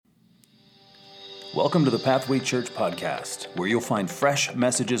Welcome to the Pathway Church podcast, where you'll find fresh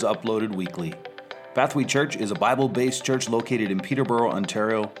messages uploaded weekly. Pathway Church is a Bible-based church located in Peterborough,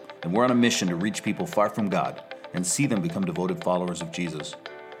 Ontario, and we're on a mission to reach people far from God and see them become devoted followers of Jesus.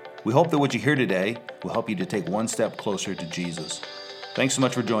 We hope that what you hear today will help you to take one step closer to Jesus. Thanks so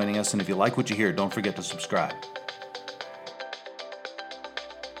much for joining us, and if you like what you hear, don't forget to subscribe.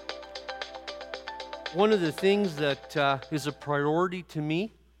 One of the things that is a priority to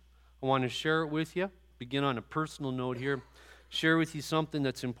me, I want to share it with you, begin on a personal note here, share with you something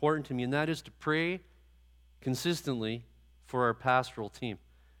that's important to me, and that is to pray consistently for our pastoral team.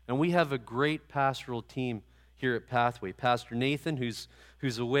 And we have a great pastoral team here at Pathway. Pastor Nathan,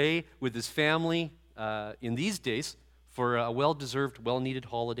 who's away with his family in these days for a well-deserved, well-needed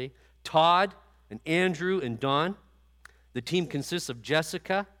holiday. Todd and Andrew and Don. The team consists of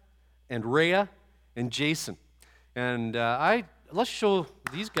Jessica and Rhea and Jason. And let's show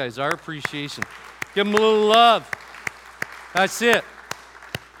these guys our appreciation. Give them a little love. That's it.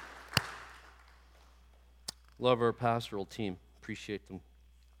 Love our pastoral team. Appreciate them.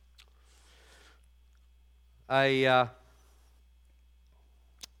 I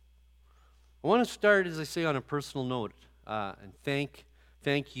want to start, as I say, on a personal note and thank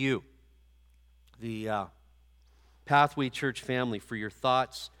you, the Pathway Church family, for your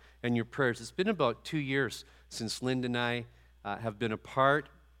thoughts and your prayers. It's been about 2 years since Linda and I have been a part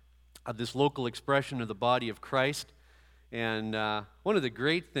of this local expression of the body of Christ. And one of the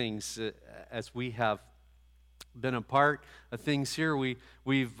great things as we have been a part of things here,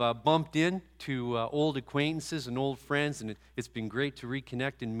 we've bumped into old acquaintances and old friends, and it's been great to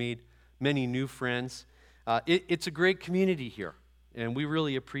reconnect and made many new friends. It's a great community here, and we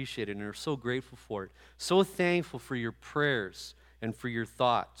really appreciate it and are so grateful for it. So thankful for your prayers and for your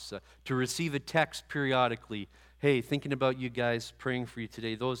thoughts. To receive a text periodically, hey, thinking about you guys, praying for you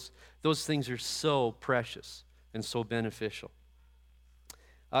today, those things are so precious and so beneficial.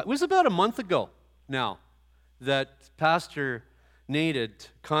 It was about a month ago now that Pastor Nate had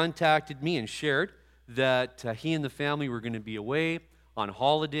contacted me and shared that he and the family were going to be away on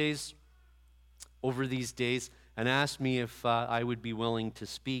holidays over these days, and asked me if I would be willing to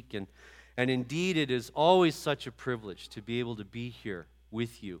speak. And indeed, it is always such a privilege to be able to be here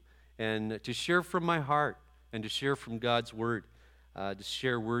with you and to share from my heart and to share from God's Word, to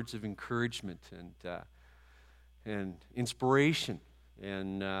share words of encouragement and inspiration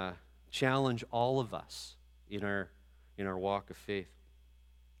and challenge all of us in our walk of faith.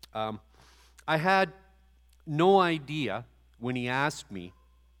 I had no idea when he asked me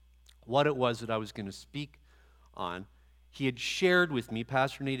what it was that I was going to speak on. He had shared with me,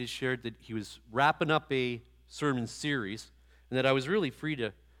 Pastor Nate had shared that he was wrapping up a sermon series and that I was really free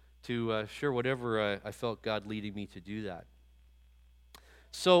to share whatever I felt God leading me to do that.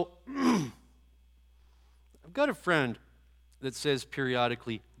 So, I've got a friend that says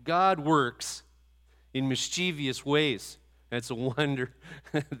periodically, God works in mischievous ways. And it's a wonder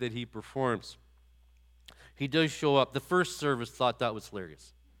that he performs. He does show up. The first service thought that was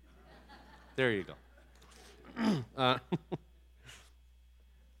hilarious. There you go.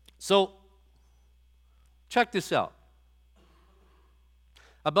 So, check this out.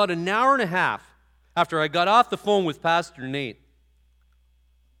 About an hour and a half after I got off the phone with Pastor Nate,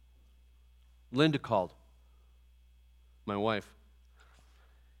 Linda called, my wife,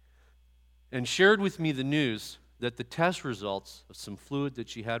 and shared with me the news that the test results of some fluid that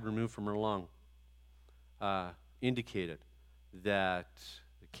she had removed from her lung indicated that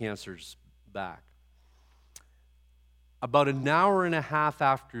the cancer's back. About an hour and a half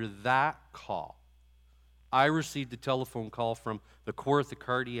after that call, I received a telephone call from the Kawartha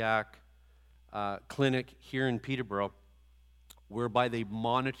Cardiac Clinic here in Peterborough, whereby they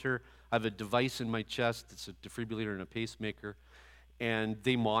monitor. I have a device in my chest. It's a defibrillator and a pacemaker, and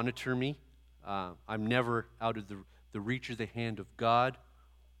they monitor me. I'm never out of the reach of the hand of God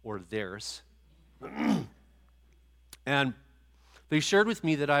or theirs. And they shared with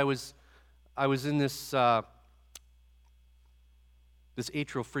me that I was in this atrial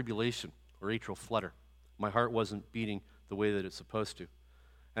fibrillation or atrial flutter. My heart wasn't beating the way that it's supposed to,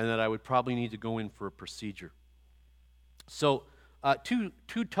 and that I would probably need to go in for a procedure. So, two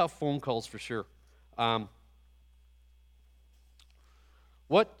tough phone calls for sure.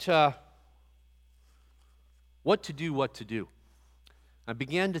 What to do? I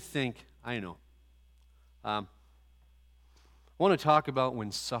began to think, I want to talk about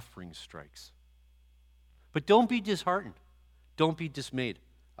when suffering strikes. But don't be disheartened. Don't be dismayed.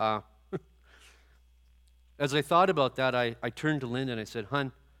 As I thought about that, I turned to Linda and I said,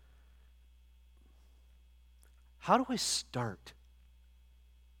 "Hun, how do I start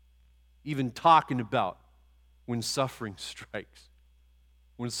even talking about when suffering strikes,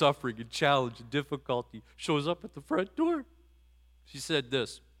 when suffering and challenge and difficulty shows up at the front door. She said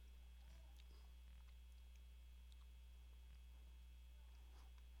this: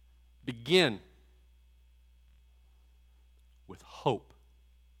 begin with hope.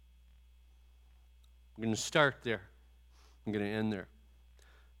 I'm going to start there. I'm going to end there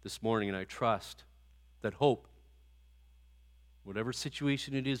this morning, and I trust that hope, whatever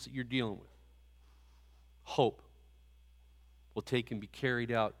situation it is that you're dealing with, hope will take and be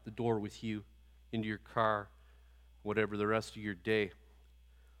carried out the door with you into your car, whatever the rest of your day,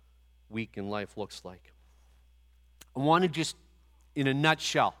 week in life looks like. I want to just, in a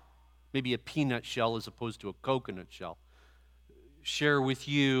nutshell, maybe a peanut shell as opposed to a coconut shell, share with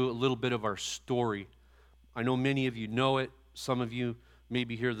you a little bit of our story. I know many of you know it. Some of you may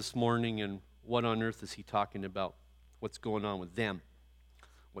be here this morning, and what on earth is he talking about? What's going on with them?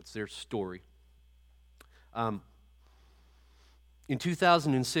 What's their story? In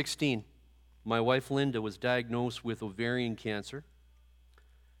 2016, my wife Linda was diagnosed with ovarian cancer.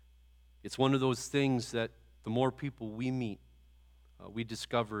 It's one of those things that the more people we meet, we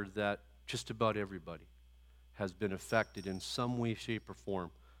discover that just about everybody has been affected in some way, shape, or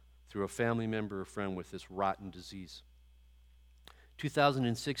form through a family member or friend with this rotten disease.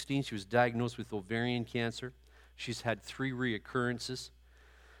 2016, she was diagnosed with ovarian cancer. She's had 3 reoccurrences.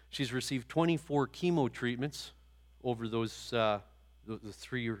 She's received 24 chemo treatments over those the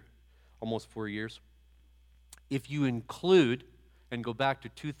 3 almost 4 years. If you include and go back to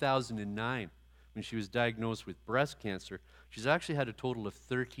 2009 when she was diagnosed with breast cancer, she's actually had a total of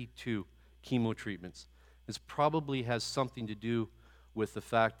 32 chemo treatments. This probably has something to do with the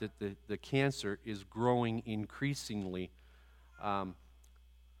fact that the cancer is growing increasingly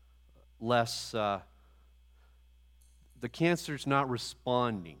less. The cancer's not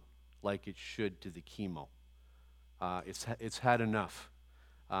responding like it should to the chemo. It's had enough.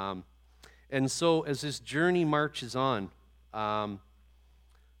 And so as this journey marches on,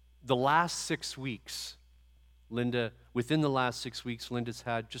 the last 6 weeks, within the last 6 weeks, Linda's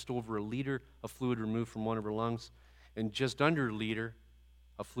had just over 1 liter of fluid removed from one of her lungs and just under 1 liter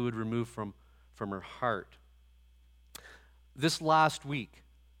of fluid removed from her heart. This last week,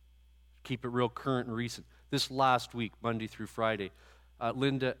 keep it real current and recent, this last week, Monday through Friday,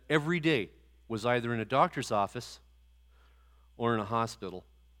 Linda every day was either in a doctor's office or in a hospital.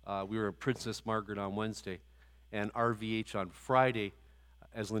 We were at Princess Margaret on Wednesday and RVH on Friday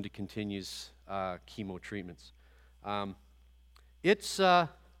as Linda continues chemo treatments. It's a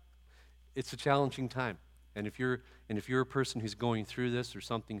challenging time, and if you're a person who's going through this or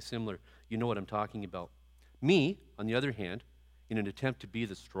something similar, you know what I'm talking about. Me, on the other hand, in an attempt to be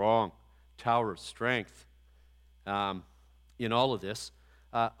the strong tower of strength in all of this,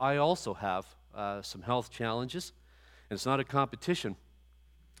 I also have some health challenges, and it's not a competition.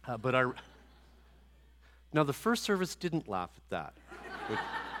 Now the first service didn't laugh at that,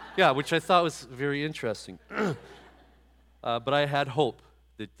 which I thought was very interesting. But I had hope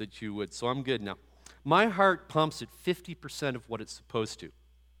that you would, so I'm good now. My heart pumps at 50% of what it's supposed to.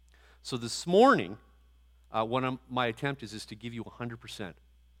 So this morning, my attempt is to give you 100%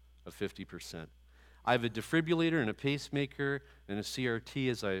 of 50%. I have a defibrillator and a pacemaker and a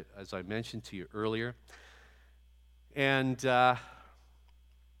CRT, as I mentioned to you earlier. And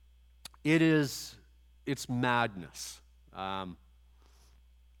it's madness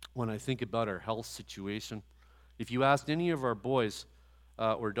when I think about our health situation. If you asked any of our boys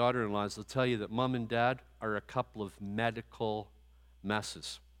or daughter-in-laws, they'll tell you that mom and dad are a couple of medical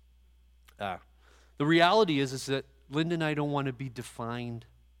messes. The reality is that Linda and I don't want to be defined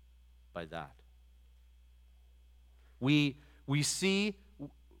by that. We see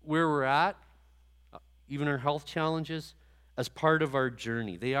where we're at, even our health challenges, as part of our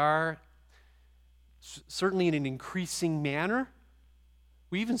journey. They are certainly in an increasing manner.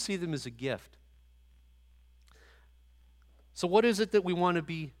 We even see them as a gift. So what is it that we want to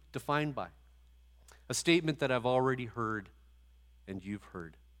be defined by? A statement that I've already heard and you've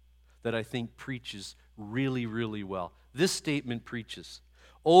heard that I think preaches really, really well. This statement preaches,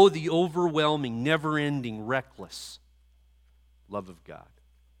 "Oh, the overwhelming, never-ending, reckless love of God."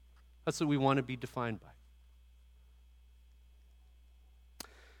 That's what we want to be defined by.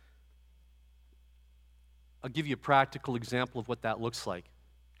 I'll give you a practical example of what that looks like,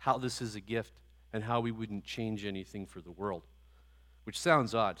 how this is a gift, and how we wouldn't change anything for the world, which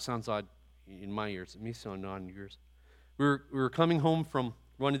sounds odd. Sounds odd in my ears. It may sound odd in yours. We were coming home from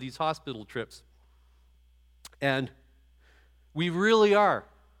one of these hospital trips, and we really are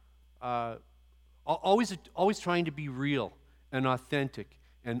always trying to be real and authentic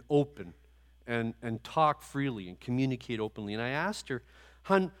and open and talk freely and communicate openly. And I asked her,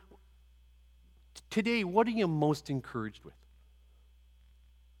 "Hon, today, what are you most encouraged with?"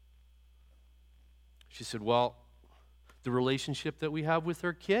 She said, "Well, the relationship that we have with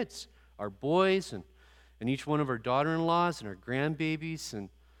our kids, our boys, and each one of our daughter-in-laws and our grandbabies, and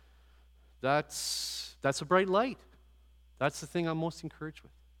that's a bright light. That's the thing I'm most encouraged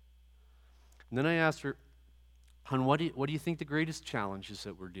with." And then I asked her, "Hon, what do you think the greatest challenge is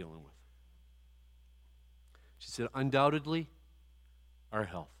that we're dealing with?" She said, "Undoubtedly, our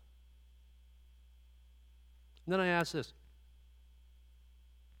health." And then I asked this,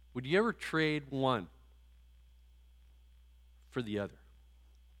 would you ever trade one for the other?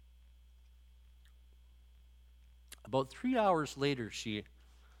 About 3 hours later, she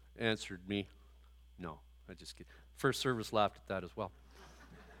answered me, "No." I just kidding. First service laughed at that as well.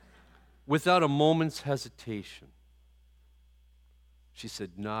 Without a moment's hesitation, she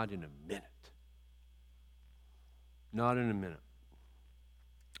said, "Not in a minute. Not in a minute."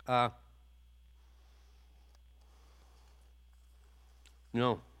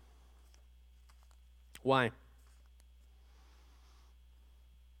 No. Why?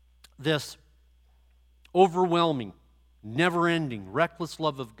 This overwhelming, never-ending, reckless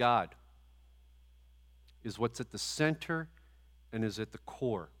love of God is what's at the center and is at the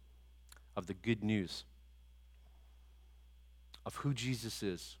core of the good news of who Jesus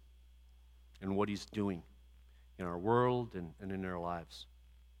is and what he's doing in our world and in our lives.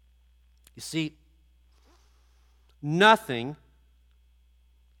 You see, nothing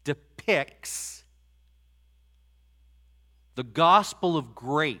depicts the gospel of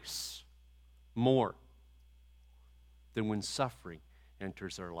grace more than when suffering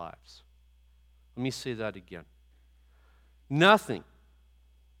enters our lives. Let me say that again. Nothing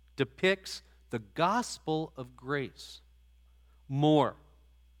depicts the gospel of grace more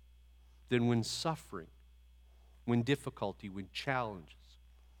than when suffering, when difficulty, when challenges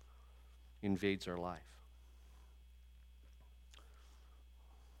invades our life.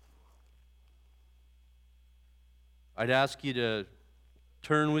 I'd ask you to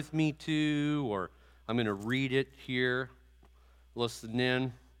turn with me to, or I'm going to read it here. Listen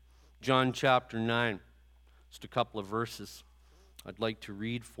in. John chapter 9. Just a couple of verses I'd like to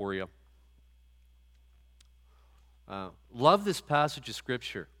read for you. Love this passage of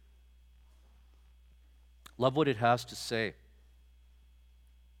Scripture. Love what it has to say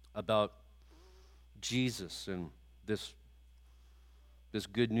about Jesus and this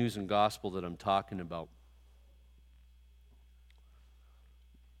good news and gospel that I'm talking about.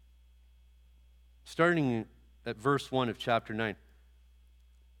 Starting at verse 1 of chapter 9.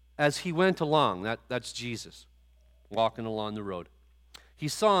 As he went along, that's Jesus, walking along the road, he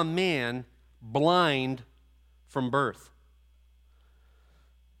saw a man blind from birth.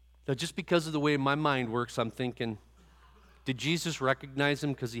 Now, just because of the way my mind works, I'm thinking, did Jesus recognize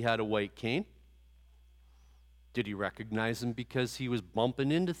him because he had a white cane? Did he recognize him because he was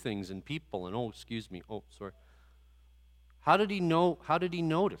bumping into things and people and, sorry. How did he know? How did he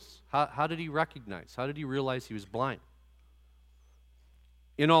notice? How did he recognize? How did he realize he was blind?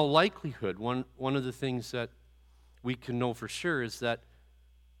 In all likelihood, one of the things that we can know for sure is that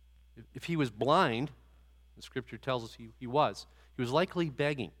if he was blind, the Scripture tells us he was likely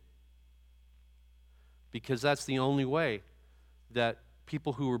begging. Because that's the only way that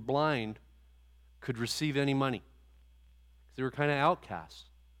people who were blind could receive any money. They were kind of outcasts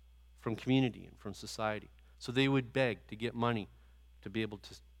from community and from society. So they would beg to get money to be able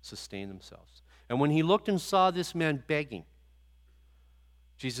to sustain themselves. And when he looked and saw this man begging,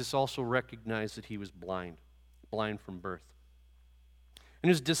 Jesus also recognized that he was blind from birth. And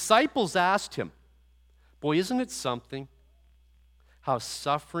his disciples asked him, boy, isn't it something how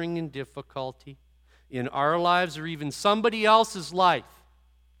suffering and difficulty in our lives or even somebody else's life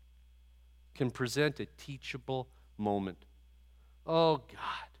can present a teachable moment. Oh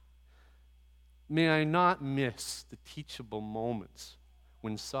God, may I not miss the teachable moments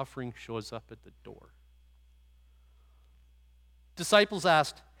when suffering shows up at the door. Disciples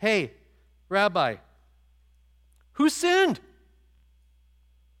asked, hey, Rabbi, who sinned?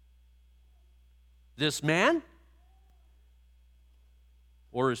 This man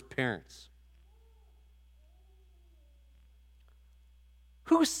or his parents?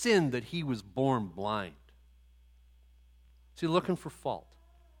 Who sinned that he was born blind? See, looking for fault.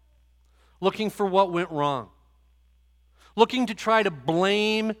 Looking for what went wrong. Looking to try to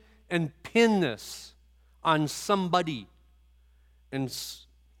blame and pin this on somebody and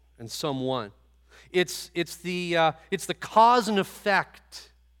someone. It's the cause and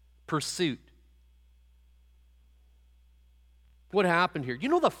effect pursuit. What happened here? You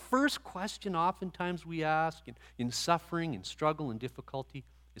know, the first question oftentimes we ask in suffering and struggle and difficulty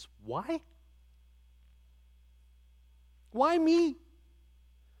is why? Why me?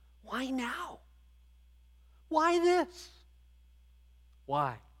 Why now? Why this?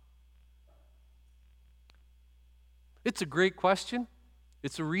 Why? It's a great question.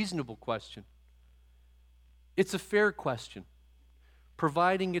 It's a reasonable question. It's a fair question,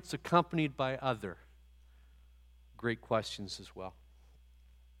 providing it's accompanied by other great questions as well.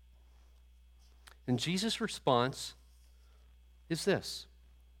 And Jesus' response is this.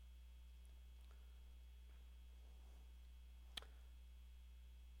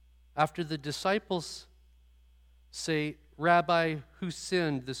 After the disciples say, Rabbi, who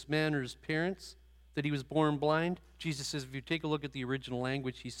sinned, this man or his parents, that he was born blind? Jesus says, if you take a look at the original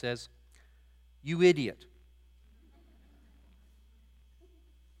language, he says, you idiot.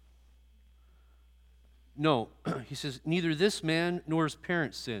 No, he says, neither this man nor his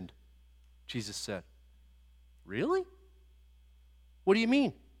parents sinned, Jesus said. Really? What do you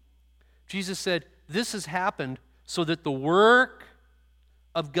mean? Jesus said, this has happened so that the work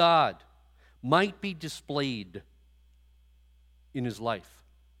of God might be displayed in his life.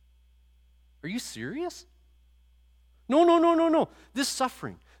 Are you serious? No. This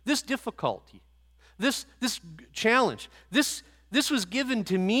suffering, this difficulty, this challenge, this was given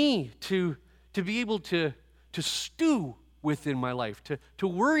to me to be able to stew within my life, to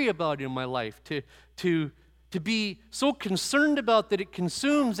worry about in my life, to be so concerned about that it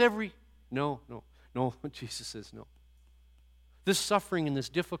consumes every... No, Jesus says no. This suffering and this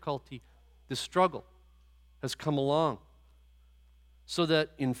difficulty, this struggle has come along so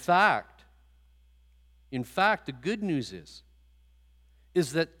that in fact, the good news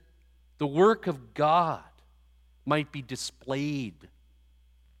is that the work of God might be displayed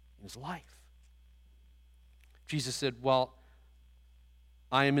in his life. Jesus said, well,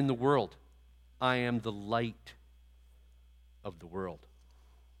 I am in the world. I am the light of the world.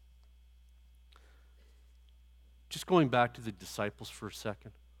 Just going back to the disciples for a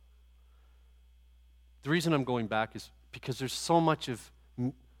second. The reason I'm going back is because there's so much of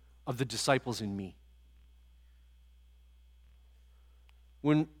the disciples in me.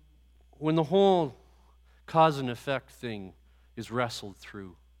 When the whole cause and effect thing is wrestled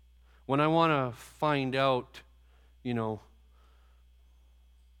through, when I want to find out,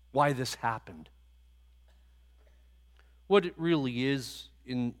 why this happened, what it really is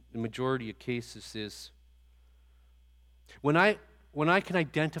in the majority of cases is when I can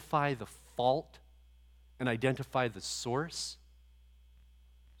identify the fault and identify the source,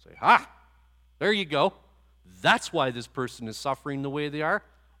 say, there you go. That's why this person is suffering the way they are.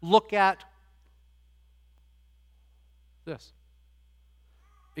 Look at this.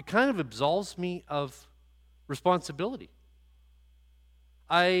 It kind of absolves me of responsibility.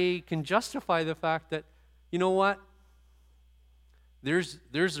 I can justify the fact that, you know what? There's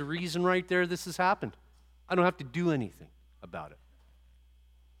a reason right there this has happened. I don't have to do anything about it.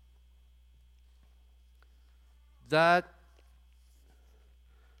 That,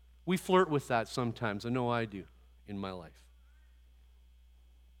 we flirt with that sometimes. I know I do in my life.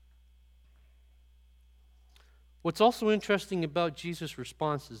 What's also interesting about Jesus'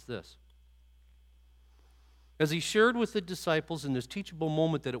 response is this. As he shared with the disciples in this teachable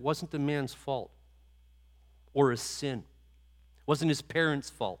moment that it wasn't the man's fault or his sin. It wasn't his parents'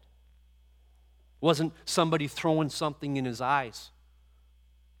 fault. It wasn't somebody throwing something in his eyes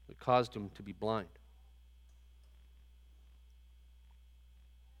that caused him to be blind.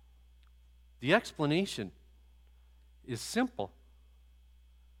 The explanation is simple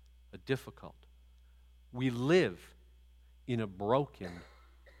but difficult. We live in a broken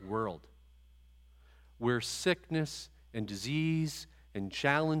world where sickness and disease and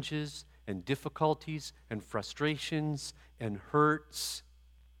challenges and difficulties and frustrations and hurts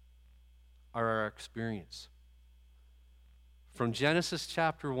are our experience. From Genesis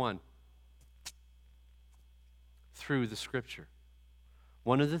chapter 1 through the Scripture,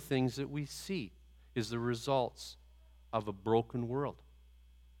 one of the things that we see is the results of a broken world.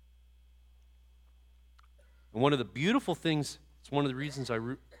 And one of the beautiful things, it's one of the reasons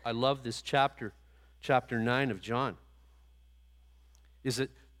I love this chapter 9 of John, is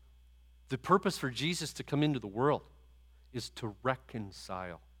that the purpose for Jesus to come into the world is to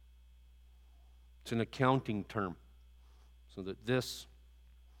reconcile. It's an accounting term. So that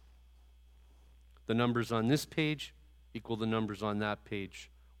the numbers on this page equal the numbers on that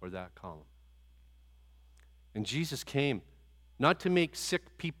page or that column. And Jesus came not to make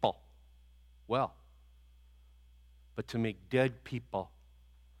sick people well, but to make dead people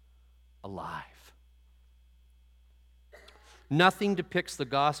alive. Nothing depicts the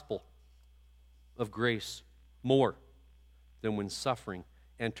gospel of grace more than when suffering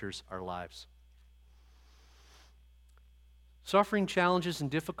enters our lives. Suffering, challenges, and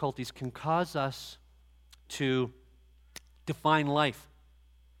difficulties can cause us to define life.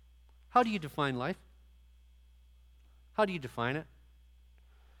 How do you define life? How do you define it?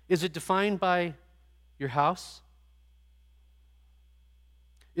 Is it defined by your house?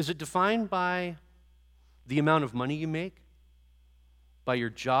 Is it defined by the amount of money you make? By your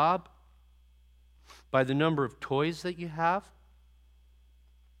job? By the number of toys that you have?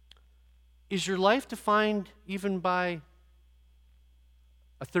 Is your life defined even by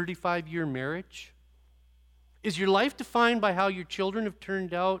a 35-year marriage? Is your life defined by how your children have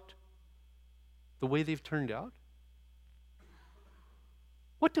turned out the way they've turned out?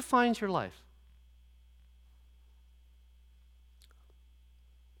 What defines your life?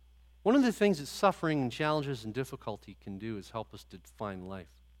 One of the things that suffering and challenges and difficulty can do is help us to define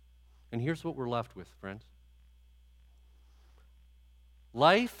life. And here's what we're left with, friends.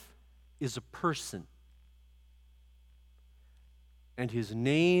 Life is a person, and his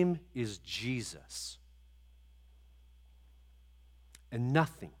name is Jesus. And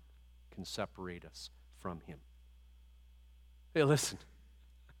nothing can separate us from him. Hey, listen.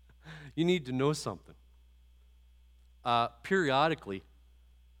 You need to know something. Periodically,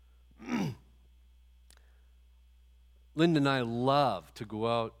 Linda and I love to go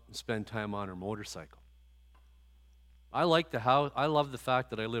out and spend time on our motorcycle. I love the fact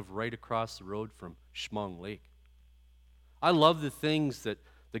that I live right across the road from Schmong Lake. I love the things that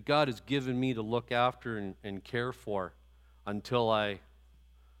God has given me to look after and care for until I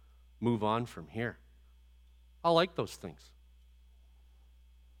move on from here. I like those things.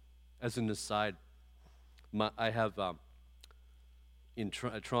 As an aside, I have, in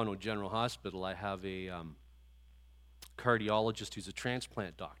Toronto General Hospital, I have a cardiologist who's a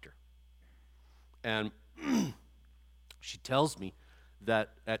transplant doctor. And she tells me that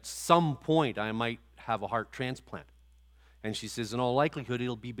at some point I might have a heart transplant. And she says, in all likelihood,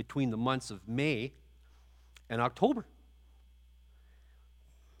 it'll be between the months of May and October.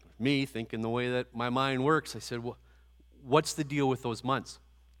 Me, thinking the way that my mind works, I said, well, what's the deal with those months?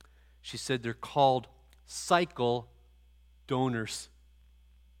 She said they're called cycle donors.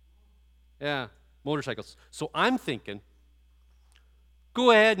 Yeah, motorcycles. So I'm thinking, go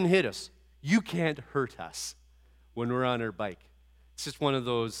ahead and hit us. You can't hurt us when we're on our bike. It's just one of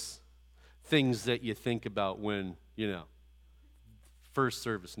those things that you think about when, first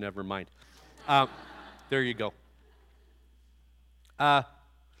service, never mind. There you go.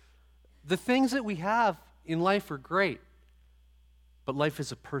 The things that we have in life are great, but life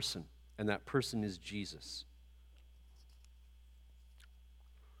is a person, and that person is Jesus.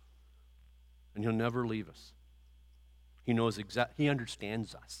 And he'll never leave us. He knows he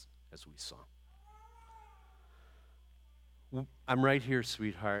understands us, as we saw. I'm right here,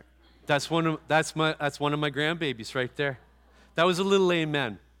 sweetheart. That's one of my grandbabies right there. That was a little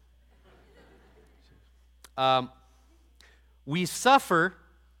amen. We suffer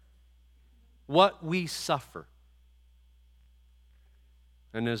what we suffer.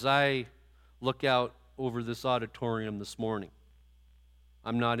 And as I look out over this auditorium this morning,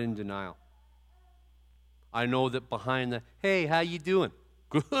 I'm not in denial. I know that behind the, hey, how you doing?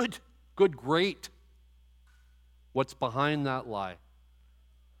 Good, great. What's behind that lie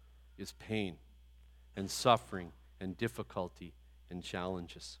is pain and suffering and difficulty and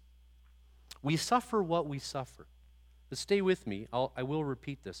challenges. We suffer what we suffer. But stay with me. I will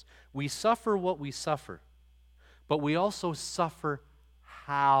repeat this. We suffer what we suffer, but we also suffer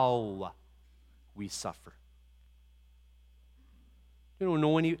how we suffer. Do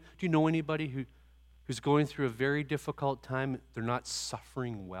you know anybody who's going through a very difficult time? They're not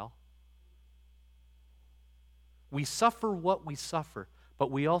suffering well. We suffer what we suffer,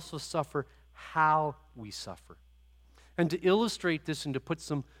 but we also suffer how we suffer. And to illustrate this and to put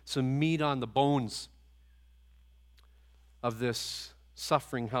some meat on the bones of this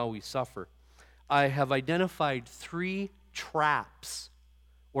suffering, how we suffer, I have identified 3 traps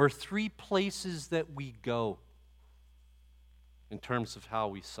or 3 places that we go in terms of how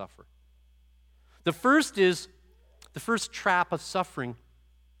we suffer. The first trap of suffering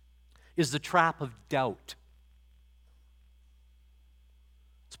is the trap of doubt.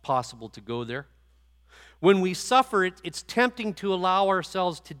 It's possible to go there. When we suffer, it's tempting to allow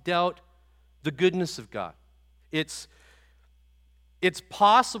ourselves to doubt the goodness of God. It's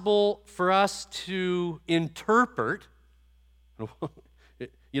possible for us to interpret.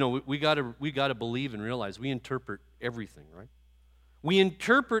 We got to believe and realize we interpret everything, right? We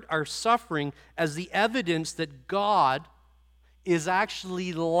interpret our suffering as the evidence that God is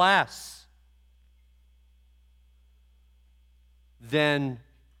actually less than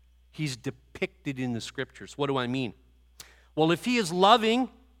he's depicted in the Scriptures. What do I mean? Well, if he is loving,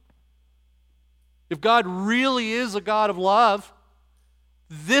 if God really is a God of love,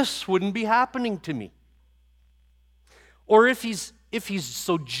 this wouldn't be happening to me. Or if he's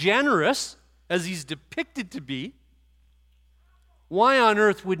so generous as he's depicted to be, why on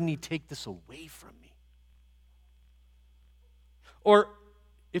earth wouldn't he take this away from me? Or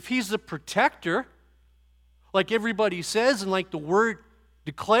if he's the protector, like everybody says and like the Word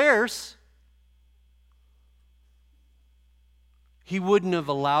declares, he wouldn't have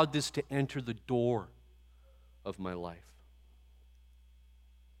allowed this to enter the door of my life.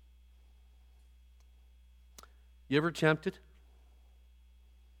 You ever tempted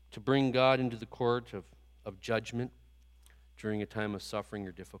to bring God into the court of judgment during a time of suffering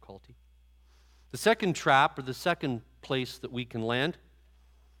or difficulty? The second trap, or the second place that we can land,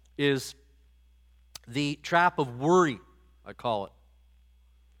 is the trap of worry, I call it.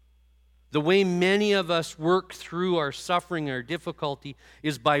 The way many of us work through our suffering, our difficulty,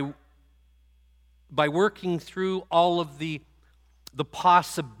 is by working through all of the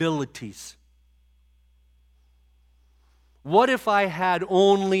possibilities. What if I had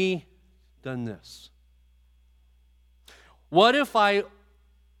only done this? What if I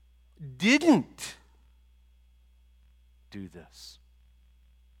didn't do this?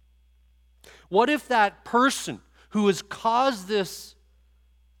 What if that person who has caused this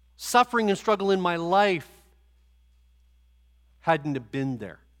suffering and struggle in my life hadn't have been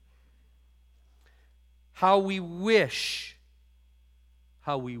there? How we wish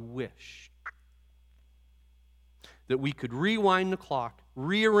that we could rewind the clock,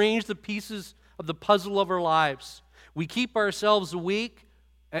 rearrange the pieces of the puzzle of our lives. We keep ourselves awake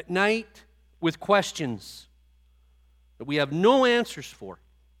at night with questions that we have no answers for.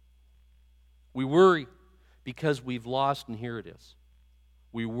 We worry because we've lost, and here it is.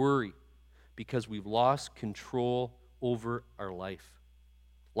 We worry because we've lost control over our life,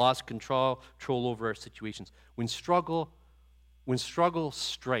 lost control over our situations. When struggle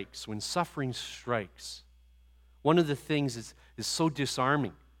strikes, when suffering strikes, one of the things is so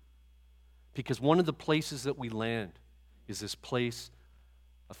disarming, because one of the places that we land is this place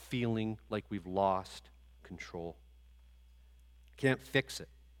of feeling like we've lost control. Can't fix it.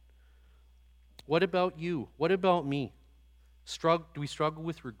 What about you? What about me? Do we struggle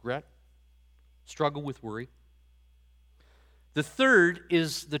with regret? Struggle with worry? The third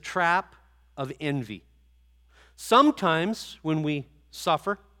is the trap of envy. Sometimes when we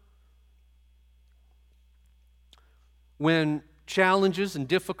suffer, when challenges and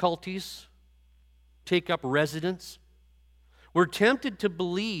difficulties take up residence, we're tempted to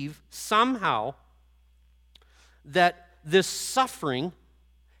believe somehow that this suffering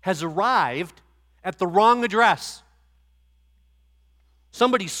has arrived at the wrong address.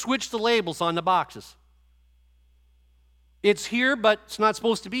 Somebody switched the labels on the boxes. It's here, but it's not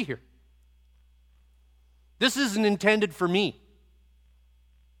supposed to be here. This isn't intended for me.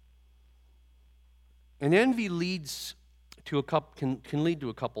 And envy leads to can lead to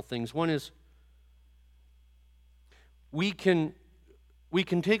a couple things. One is we can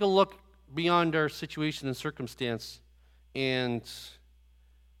take a look beyond our situation and circumstance and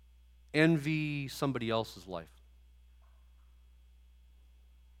envy somebody else's life.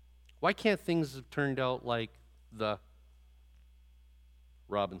 Why can't things have turned out like the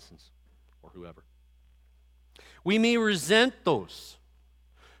Robinsons or whoever? We may resent those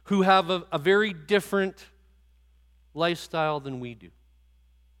who have a very different lifestyle than we do.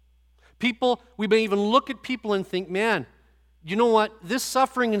 We may even look at people and think, man, you know what? This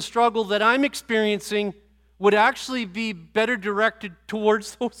suffering and struggle that I'm experiencing would actually be better directed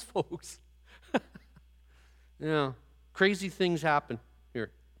towards those folks. Yeah, crazy things happen here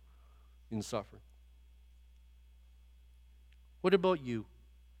in suffering. What about you?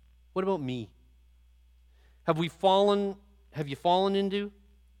 What about me? Have you fallen into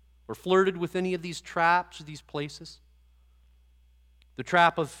or flirted with any of these traps or these places? The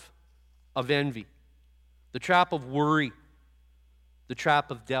trap of envy, the trap of worry, the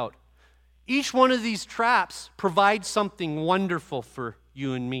trap of doubt. Each one of these traps provides something wonderful for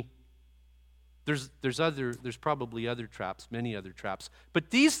you and me. There's probably other traps, many other traps, but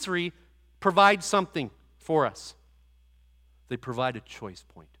these three provide something for us. They provide a choice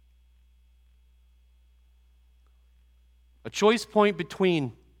point. A choice point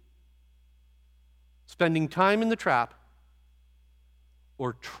between spending time in the trap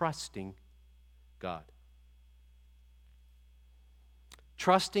or trusting God.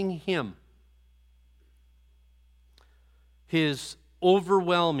 Trusting Him. His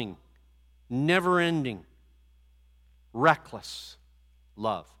overwhelming, never-ending, reckless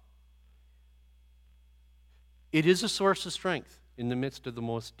love. It is a source of strength in the midst of the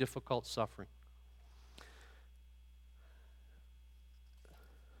most difficult suffering.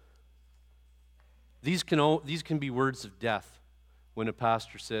 These can be words of death when a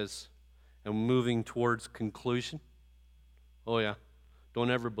pastor says, "I'm moving towards conclusion." Oh yeah, don't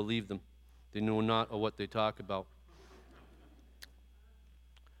ever believe them. They know not what they talk about.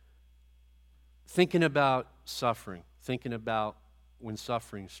 Thinking about suffering, thinking about when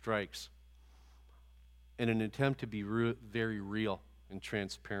suffering strikes, in an attempt to be very real and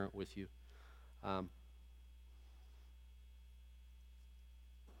transparent with you. I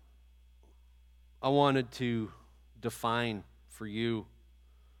wanted to define for you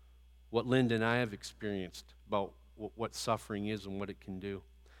what Linda and I have experienced about what suffering is and what it can do.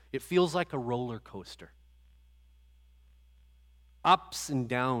 It feels like a roller coaster. Ups and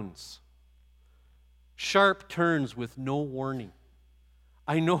downs. Sharp turns with no warning.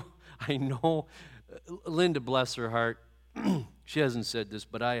 I know, Linda, bless her heart, she hasn't said this,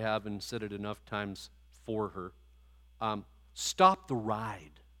 but I have and said it enough times for her. Stop the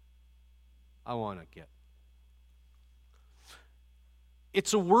ride. I want to get.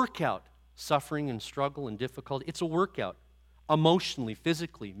 It's a workout, suffering and struggle and difficulty. It's a workout, emotionally,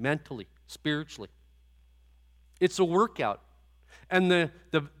 physically, mentally, spiritually. It's a workout. And the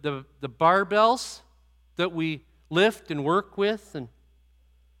barbells that we lift and work with, and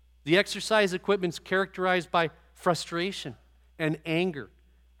the exercise equipment's characterized by frustration and anger,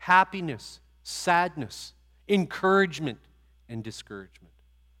 happiness, sadness, encouragement, and discouragement.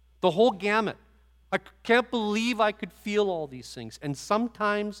 The whole gamut. I can't believe I could feel all these things, and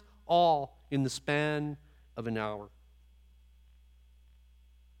sometimes all in the span of an hour.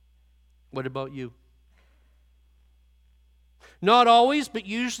 What about you? Not always, but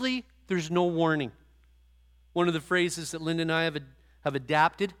usually there's no warning. One of the phrases that Linda and I have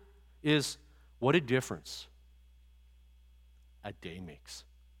adapted is, "What a difference a day makes."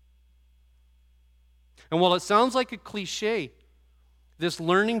 And while it sounds like a cliche, this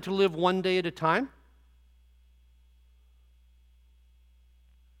learning to live one day at a time,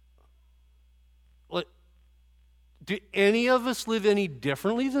 do any of us live any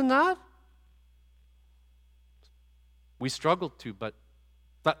differently than that? We struggle to, but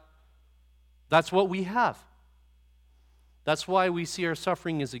that's what we have. That's why we see our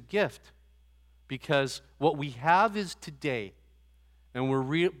suffering as a gift, because what we have is today, and we're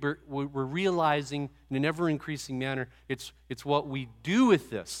realizing in an ever-increasing manner, it's what we do with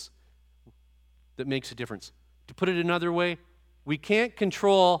this that makes a difference. To put it another way, we can't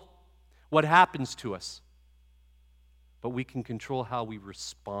control what happens to us, but we can control how we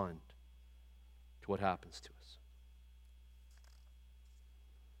respond to what happens to us.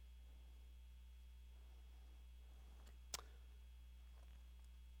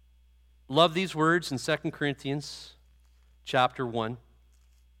 Love these words in 2 Corinthians chapter 1.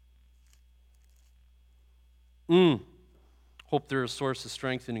 Hope they're a source of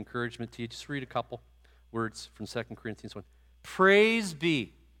strength and encouragement to you. Just read a couple words from 2 Corinthians 1. Praise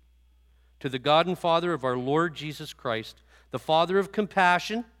be to the God and Father of our Lord Jesus Christ, the Father of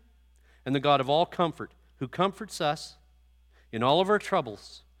compassion and the God of all comfort, who comforts us in all of our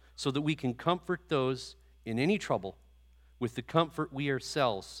troubles, so that we can comfort those in any trouble with the comfort we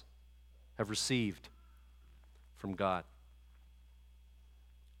ourselves have received from God.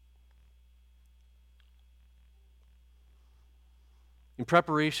 In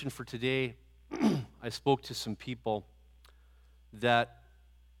preparation for today, I spoke to some people that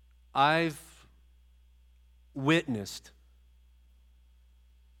I've witnessed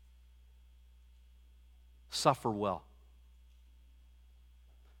suffer well,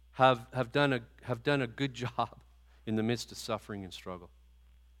 have done a good job in the midst of suffering and struggle.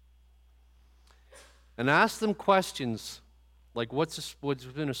 And ask them questions like, what's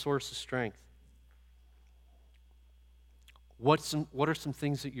been a source of strength? What are some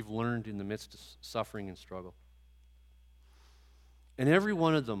things that you've learned in the midst of suffering and struggle? And every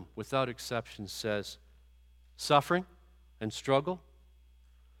one of them, without exception, says, suffering and struggle,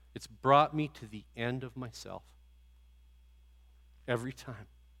 it's brought me to the end of myself. Every time.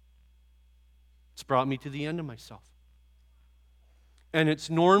 It's brought me to the end of myself. And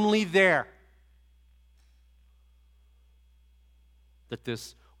it's normally there that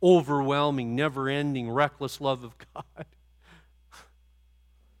this overwhelming, never-ending, reckless love of God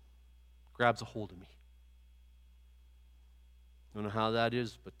grabs a hold of me. I don't know how that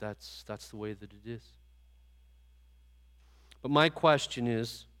is, but that's the way that it is. But my question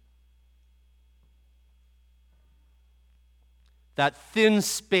is, that thin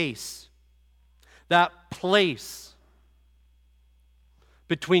space, that place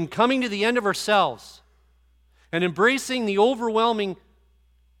between coming to the end of ourselves and embracing the overwhelming,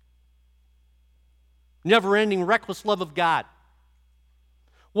 never-ending, reckless love of God.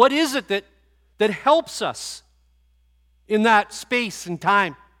 What is it that helps us in that space and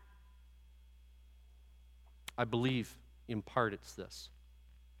time? I believe, in part, it's this.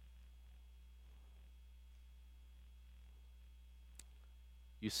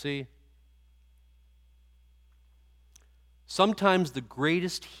 You see, sometimes the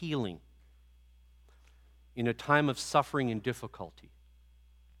greatest healing in a time of suffering and difficulty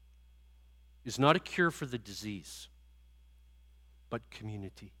is not a cure for the disease, but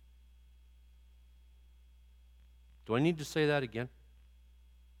community. Do I need to say that again?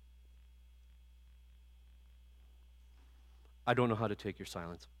 I don't know how to take your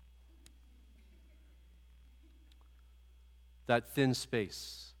silence. That thin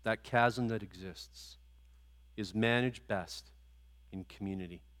space, that chasm that exists, is managed best in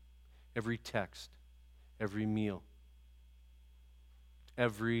community. Every text, every meal,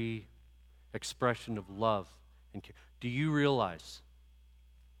 every expression of love and care. Do you realize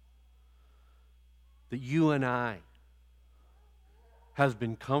that you and I have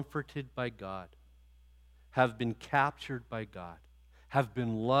been comforted by God, have been captured by God, have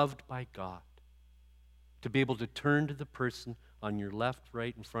been loved by God, to be able to turn to the person on your left,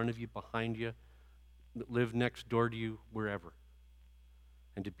 right, in front of you, behind you, that live next door to you, wherever,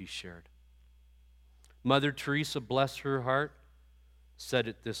 and to be shared? Mother Teresa, bless her heart, said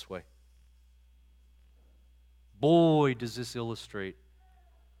it this way. Boy, does this illustrate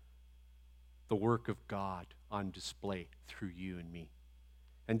the work of God on display through you and me.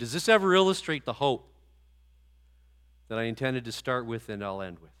 And does this ever illustrate the hope that I intended to start with and I'll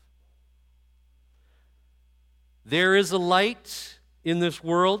end with? There is a light in this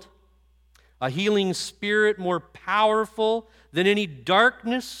world, a healing spirit more powerful than any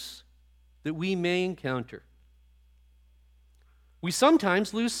darkness that we may encounter. We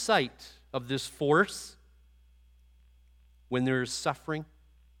sometimes lose sight of this force when there is suffering,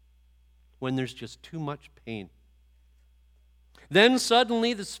 when there's just too much pain. Then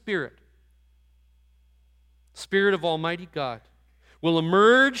suddenly the Spirit of Almighty God, will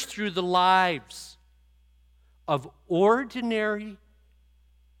emerge through the lives of ordinary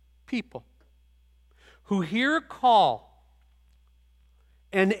people who hear a call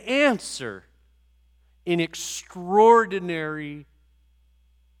and answer in extraordinary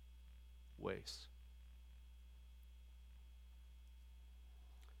ways.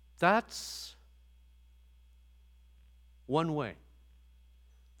 That's one way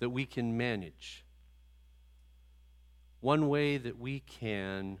that we can manage, one way that we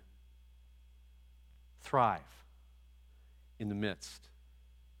can thrive in the midst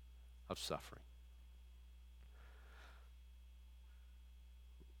of suffering.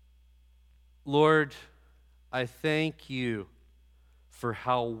 Lord, I thank you for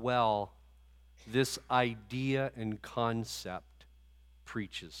how well this idea and concept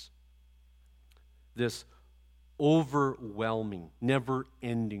preaches. This overwhelming,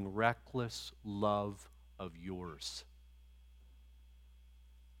 never-ending, reckless love of yours.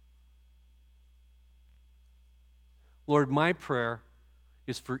 Lord, my prayer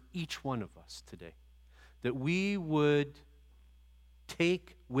is for each one of us today, that we would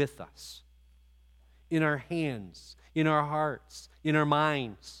take with us, in our hands, in our hearts, in our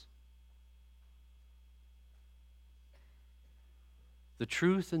minds, the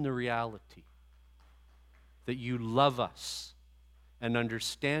truth and the reality that you love us and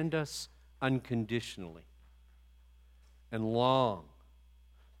understand us unconditionally and long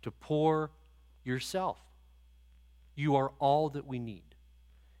to pour yourself. You are all that we need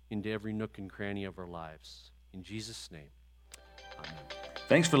into every nook and cranny of our lives. In Jesus' name, amen.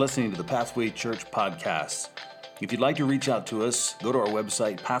 Thanks for listening to the Pathway Church podcast. If you'd like to reach out to us, go to our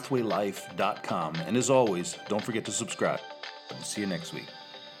website, pathwaylife.com. And as always, don't forget to subscribe. See you next week.